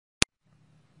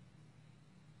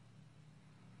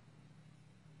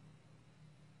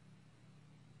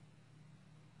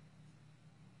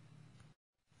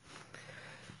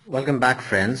Welcome back,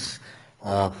 friends.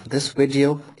 This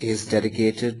video is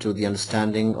dedicated to the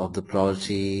understanding of the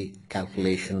probability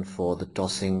calculation for the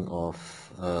tossing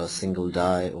of a single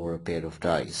die or a pair of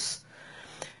dice.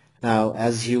 Now,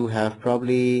 as you have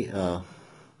probably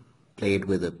played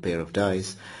with a pair of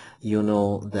dice, you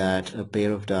know that a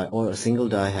pair of die or a single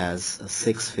die has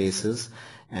 6 faces,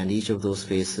 and each of those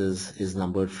faces is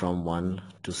numbered from 1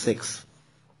 to 6.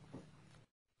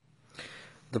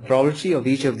 The probability of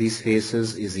each of these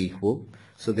faces is equal,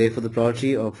 so therefore the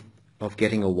probability of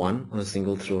getting a 1 on a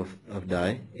single throw of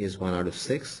die is 1 out of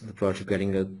 6. The probability of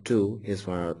getting a 2 is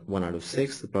 1 out of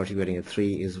 6. The probability of getting a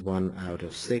 3 is 1 out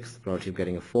of 6. The probability of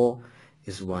getting a 4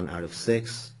 is 1 out of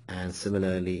 6, and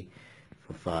similarly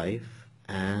for 5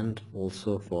 and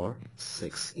also for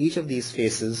 6. Each of these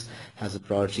faces has a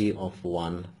probability of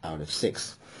 1 out of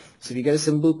 6. So if you get a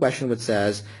simple question which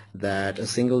says that a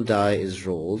single die is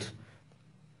rolled,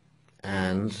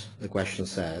 and the question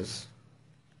says,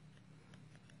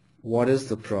 what is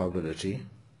the probability,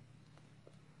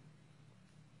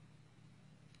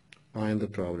 find the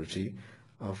probability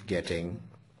of getting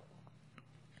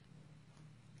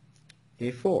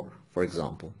a 4, for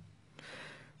example.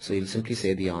 So you'll simply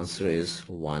say the answer is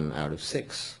 1 out of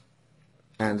 6.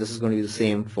 And this is going to be the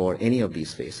same for any of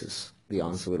these faces. The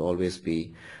answer will always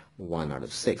be 1 out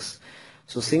of 6.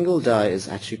 So single die is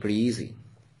actually pretty easy.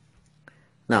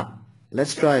 Now,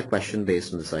 let's try a question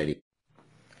based on this idea.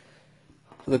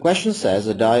 So the question says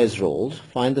a die is rolled,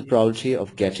 find the probability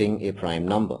of getting a prime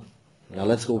number. Now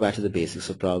let's go back to the basics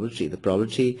of probability. The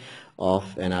probability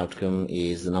of an outcome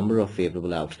is the number of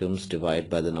favorable outcomes divided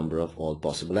by the number of all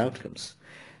possible outcomes.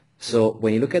 So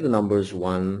when you look at the numbers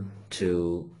 1,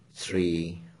 2,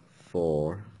 3,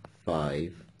 4,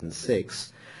 5, and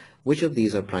 6, which of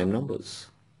these are prime numbers?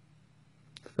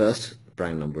 The first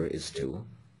prime number is 2.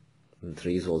 And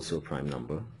 3 is also a prime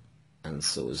number, and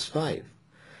so is 5.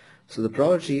 So the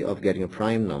probability of getting a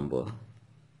prime number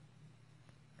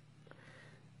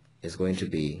is going to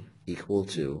be equal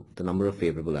to the number of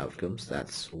favorable outcomes.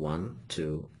 That's 1,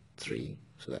 2, 3.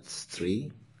 So that's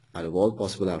 3 out of all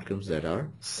possible outcomes, that are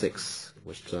 6,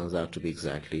 which turns out to be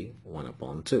exactly 1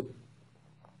 upon 2.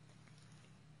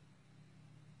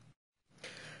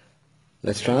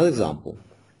 Let's try another example.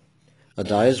 A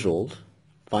die is rolled.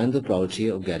 Find the probability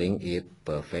of getting a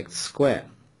perfect square.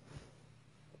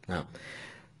 Now,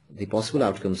 the possible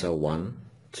outcomes are 1,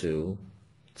 2,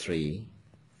 3,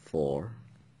 4,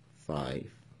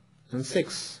 5, and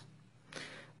 6.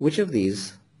 Which of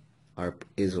these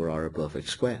is or are a perfect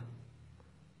square?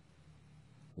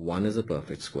 1 is a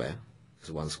perfect square,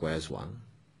 because 1 square is 1.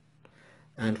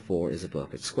 And 4 is a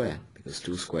perfect square, because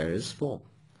 2 square is 4.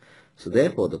 So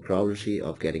therefore, the probability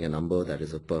of getting a number that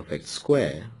is a perfect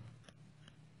square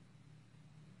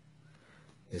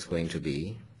is going to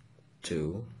be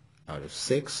 2 out of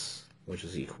 6, which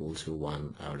is equal to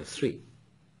 1 out of 3.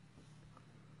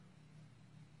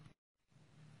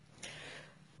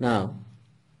 Now,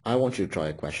 I want you to try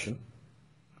a question.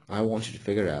 I want you to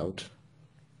figure out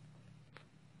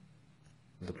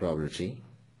the probability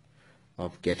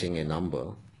of getting a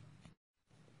number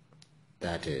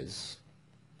that is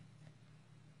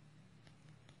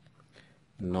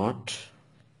not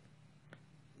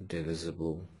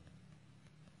divisible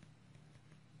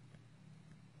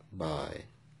by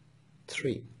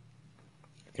 3.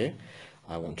 Okay,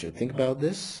 I want you to think about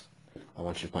this. I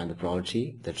want you to find the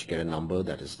probability that you get a number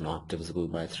that is not divisible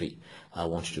by 3. I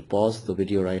want you to pause the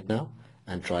video right now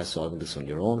and try solving this on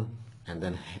your own, and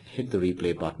then hit the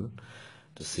replay button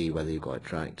to see whether you got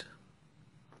it right.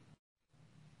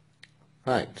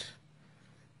 Right.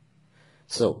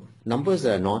 So numbers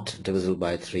that are not divisible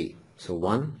by 3. So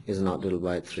 1 is not divisible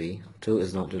by 3, 2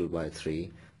 is not divisible by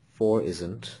 3, 4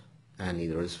 isn't, and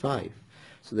neither is 5.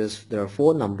 So there are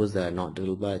 4 numbers that are not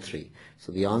divisible by 3.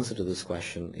 So the answer to this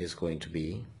question is going to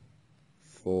be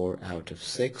 4 out of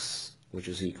 6, which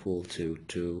is equal to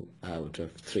 2 out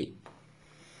of 3.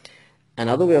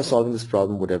 Another way of solving this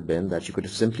problem would have been that you could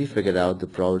have simply figured out the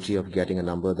probability of getting a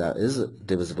number that is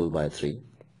divisible by 3.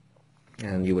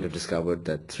 And you would have discovered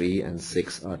that 3 and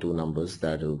 6 are 2 numbers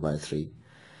that are divisible by 3.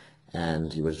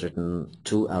 And you would have written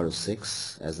 2 out of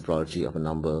 6 as the probability of a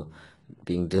number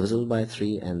being divisible by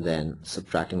 3, and then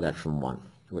subtracting that from 1.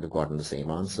 You would have gotten the same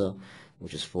answer,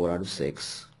 which is 4 out of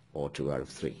 6 or 2 out of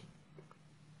 3.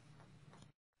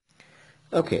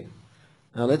 Okay,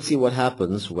 now let's see what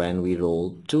happens when we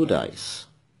roll 2 dice.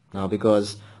 Now,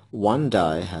 because 1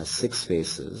 die has 6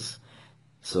 faces,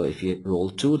 so if you roll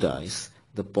 2 dice,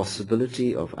 the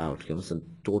possibility of outcomes, the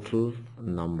total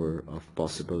number of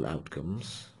possible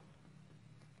outcomes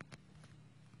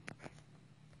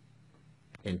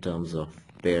in terms of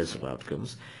pairs of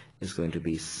outcomes is going to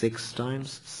be 6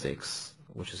 times 6,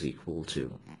 which is equal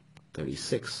to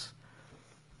 36.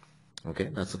 Okay,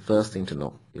 that's the first thing to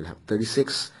know. You'll have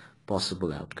 36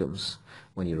 possible outcomes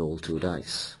when you roll 2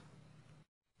 dice.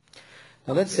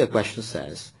 Now let's say a question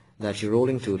says that you're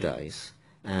rolling 2 dice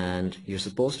and you're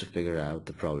supposed to figure out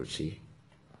the probability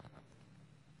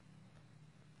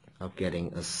of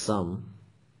getting a sum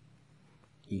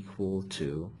equal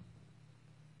to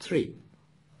 3.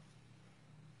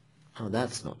 Now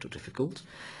that's not too difficult.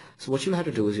 So what you'll have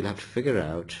to do is you'll have to figure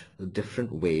out the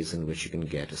different ways in which you can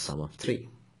get a sum of 3.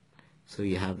 So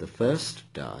you have the first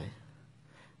die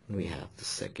and we have the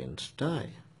second die.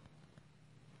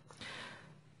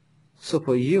 So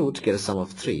for you to get a sum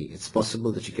of 3, it's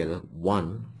possible that you get a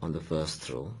 1 on the first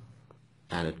throw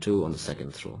and a 2 on the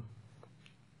second throw.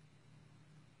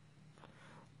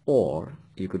 Or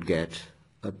you could get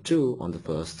a 2 on the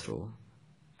first throw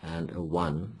and a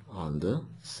 1 on the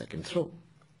second throw.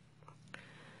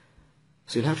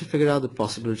 So you'll have to figure out the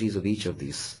possibilities of each of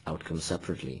these outcomes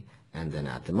separately and then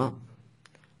add them up.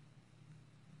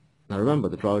 Now remember,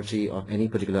 the probability of any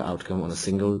particular outcome on a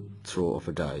single throw of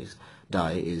a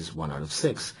die is 1 out of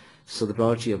 6. So the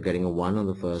probability of getting a 1 on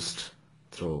the first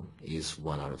throw is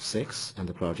 1 out of 6, and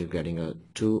the probability of getting a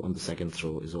 2 on the second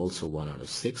throw is also 1 out of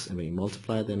 6, and when you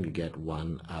multiply them you get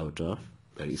 1 out of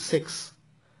 36.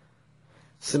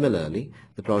 Similarly,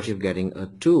 the probability of getting a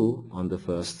 2 on the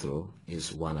first throw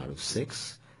is 1 out of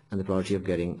 6, and the probability of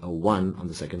getting a 1 on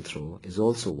the second throw is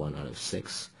also 1 out of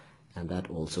 6, and that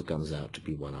also comes out to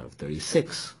be 1 out of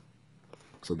 36.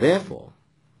 So therefore,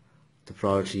 the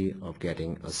probability of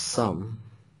getting a sum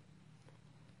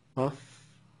of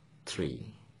 3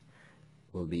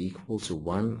 will be equal to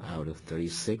 1 out of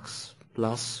 36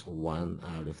 plus 1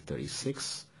 out of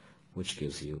 36, which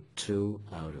gives you 2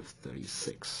 out of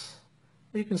 36.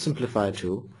 You can simplify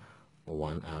to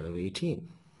 1 out of 18.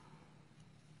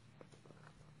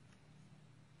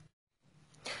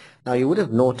 Now you would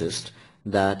have noticed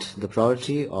that the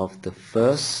probability of the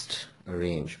first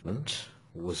arrangement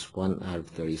was 1 out of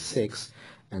 36,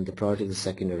 and the probability of the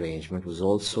second arrangement was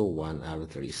also 1 out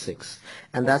of 36.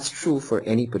 And that's true for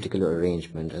any particular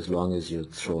arrangement as long as you're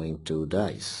throwing 2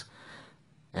 dice.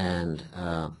 And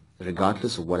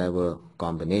regardless of whatever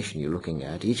combination you're looking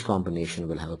at, each combination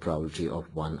will have a probability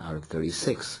of 1 out of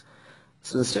 36.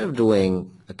 So instead of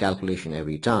doing a calculation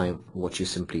every time, what you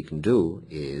simply can do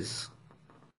is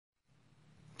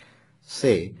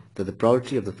say that the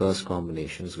probability of the first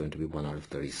combination is going to be 1 out of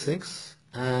 36,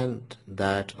 and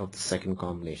that of the second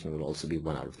combination will also be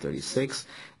 1 out of 36,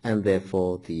 and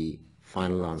therefore the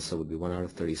final answer would be 1 out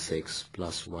of 36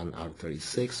 plus 1 out of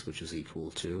 36, which is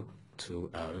equal to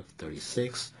 2 out of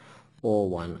 36, or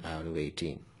 1 out of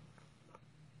 18.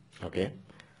 Okay?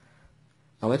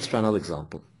 Now let's try another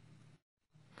example.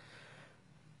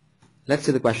 Let's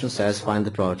say the question says find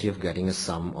the probability of getting a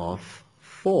sum of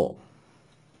 4.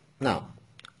 Now,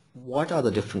 what are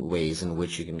the different ways in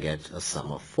which you can get a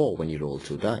sum of 4 when you roll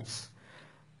 2 dice?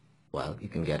 Well, you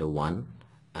can get a 1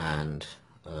 and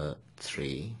a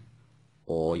 3,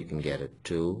 or you can get a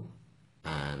 2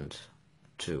 and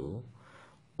 2,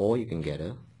 or you can get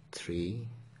a 3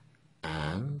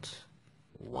 and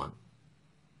 1.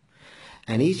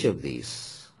 And each of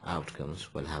these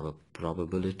outcomes will have a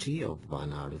probability of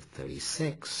 1 out of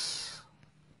 36.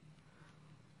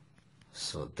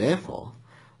 So therefore,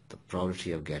 the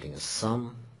probability of getting a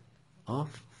sum of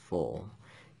 4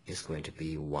 is going to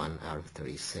be 1 out of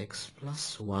 36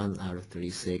 plus 1 out of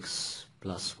 36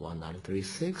 plus 1 out of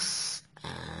 36,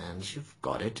 and you've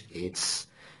got it. It's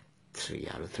 3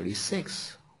 out of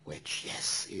 36, which,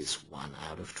 yes, is 1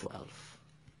 out of 12.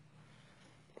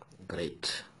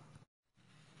 Great.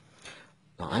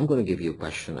 Now I'm going to give you a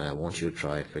question and I want you to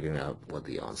try figuring out what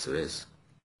the answer is.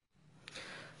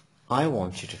 I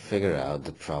want you to figure out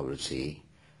the probability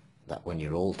that when you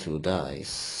roll 2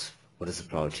 dice, what is the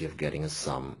probability of getting a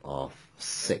sum of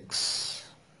 6?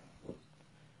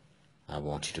 I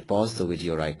want you to pause the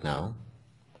video right now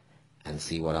and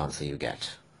see what answer you get.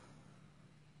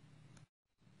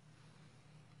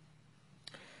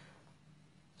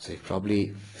 So you've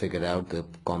probably figured out the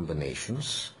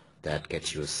combinations that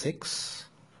get you a 6.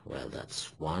 Well,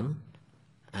 that's 1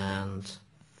 and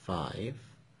 5,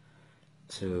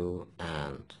 2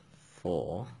 and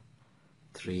 4,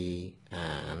 3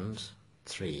 and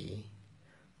 3,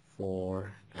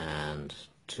 4 and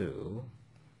 2,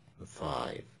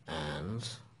 5 and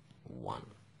 1.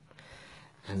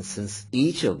 And since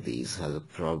each of these has a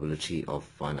probability of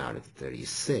 1 out of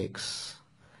 36,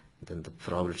 then the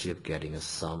probability of getting a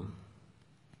sum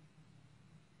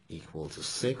equal to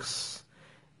 6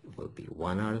 will be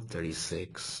 1 out of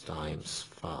 36 times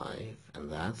 5,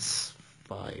 and that's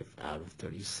 5 out of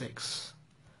 36.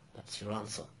 That's your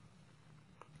answer.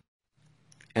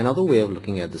 Another way of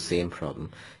looking at the same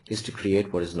problem is to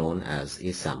create what is known as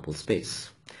a sample space.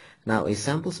 Now, a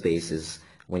sample space is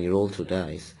when you roll two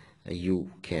dice,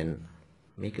 you can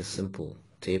make a simple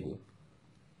table,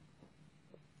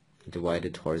 divide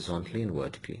it horizontally and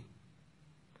vertically.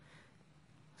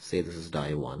 Say this is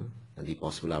die 1, and the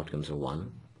possible outcomes are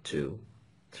 1, 2,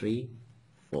 3,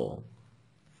 4,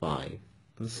 5,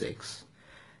 and 6.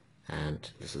 And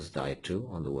this is die 2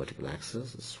 on the vertical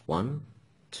axis. It's 1,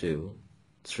 2,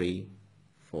 3,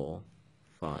 4,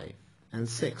 5, and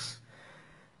 6.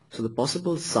 So the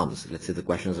possible sums, let's say the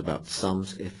question is about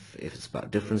sums. If it's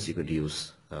about difference, you could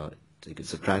use, you could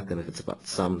subtract them. If it's about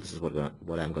sum, this is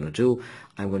what I'm going to do.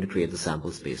 I'm going to create the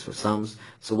sample space for sums.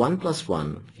 So 1 plus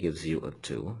 1 gives you a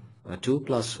 2. A 2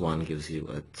 plus 1 gives you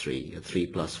a 3. A 3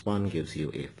 plus 1 gives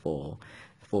you a 4.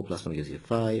 A 4 plus 1 gives you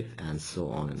 5, and so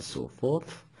on and so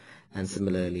forth. And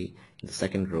similarly, in the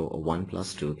second row, a 1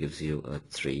 plus 2 gives you a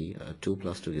 3, a 2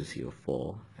 plus 2 gives you a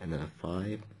 4, and then a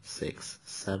 5, 6,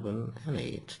 7, and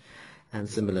 8. And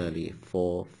similarly,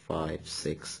 4, 5,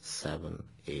 6, 7,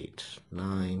 8,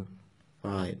 9,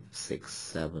 5, 6,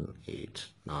 7, 8,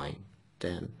 9,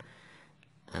 10,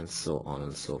 and so on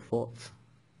and so forth.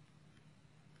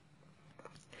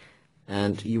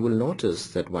 And you will notice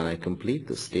that when I complete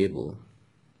this table,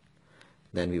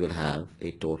 then we will have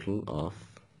a total of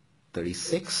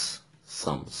 36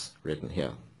 sums written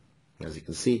here. As you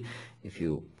can see, if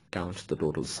you count the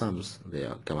total sums, they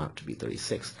come out to be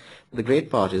 36. The great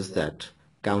part is that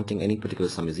counting any particular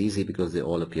sum is easy because they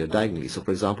all appear diagonally. So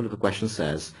for example, if a question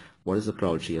says, what is the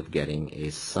probability of getting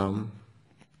a sum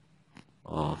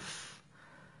of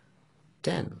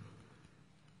 10?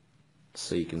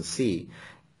 So you can see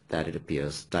that it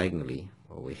appears diagonally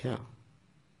over here.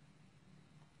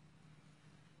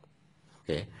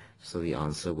 Okay, so the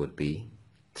answer would be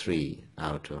 3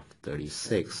 out of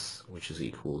 36, which is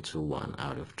equal to 1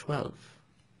 out of 12.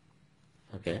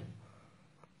 Okay,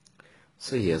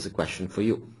 so here's a question for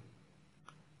you.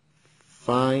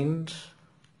 Find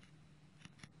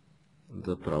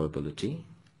the probability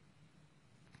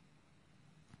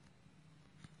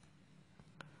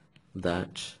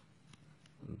that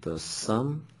the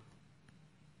sum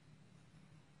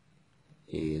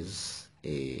is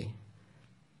a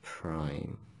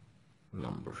prime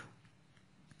number.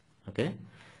 Okay,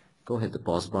 go hit the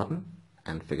pause button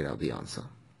and figure out the answer.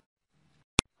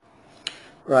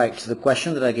 Right, so the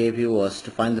question that I gave you was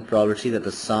to find the probability that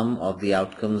the sum of the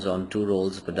outcomes on two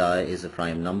rolls of a die is a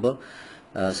prime number.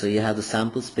 So you have the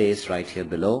sample space right here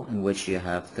below, in which you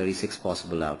have 36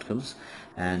 possible outcomes,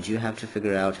 and you have to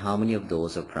figure out how many of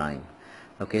those are prime.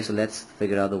 Okay, so let's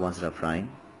figure out the ones that are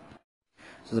prime.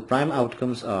 So the prime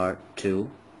outcomes are 2,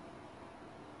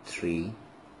 3,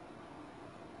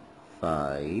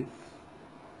 5,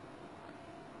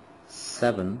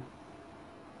 7,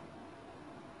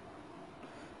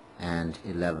 and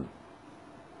 11.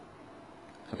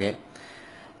 Okay,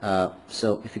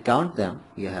 so if you count them,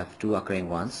 you have 2 occurring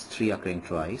once, 3 occurring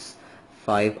twice,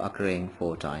 5 occurring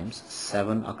 4 times,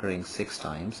 7 occurring 6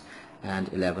 times,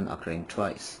 and 11 occurring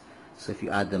twice. So if you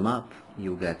add them up,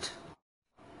 you get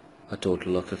a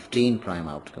total of 15 prime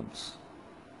outcomes.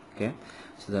 Okay,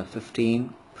 so there are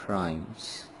 15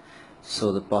 primes.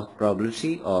 So the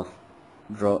probability of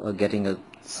getting a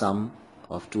sum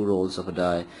of two rolls of a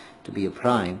die to be a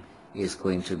prime is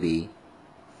going to be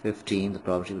 15. The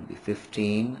probability would be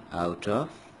 15 out of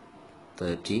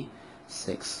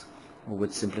 36,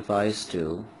 which simplifies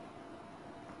to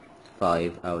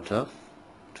 5 out of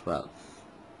 12.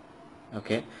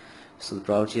 Okay, so the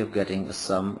probability of getting a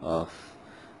sum of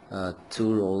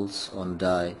two rolls on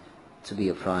die to be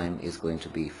a prime is going to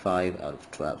be 5 out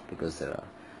of 12, because there are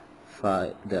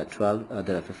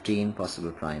 15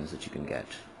 possible primes that you can get.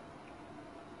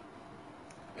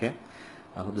 Okay,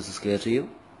 I hope this is clear to you.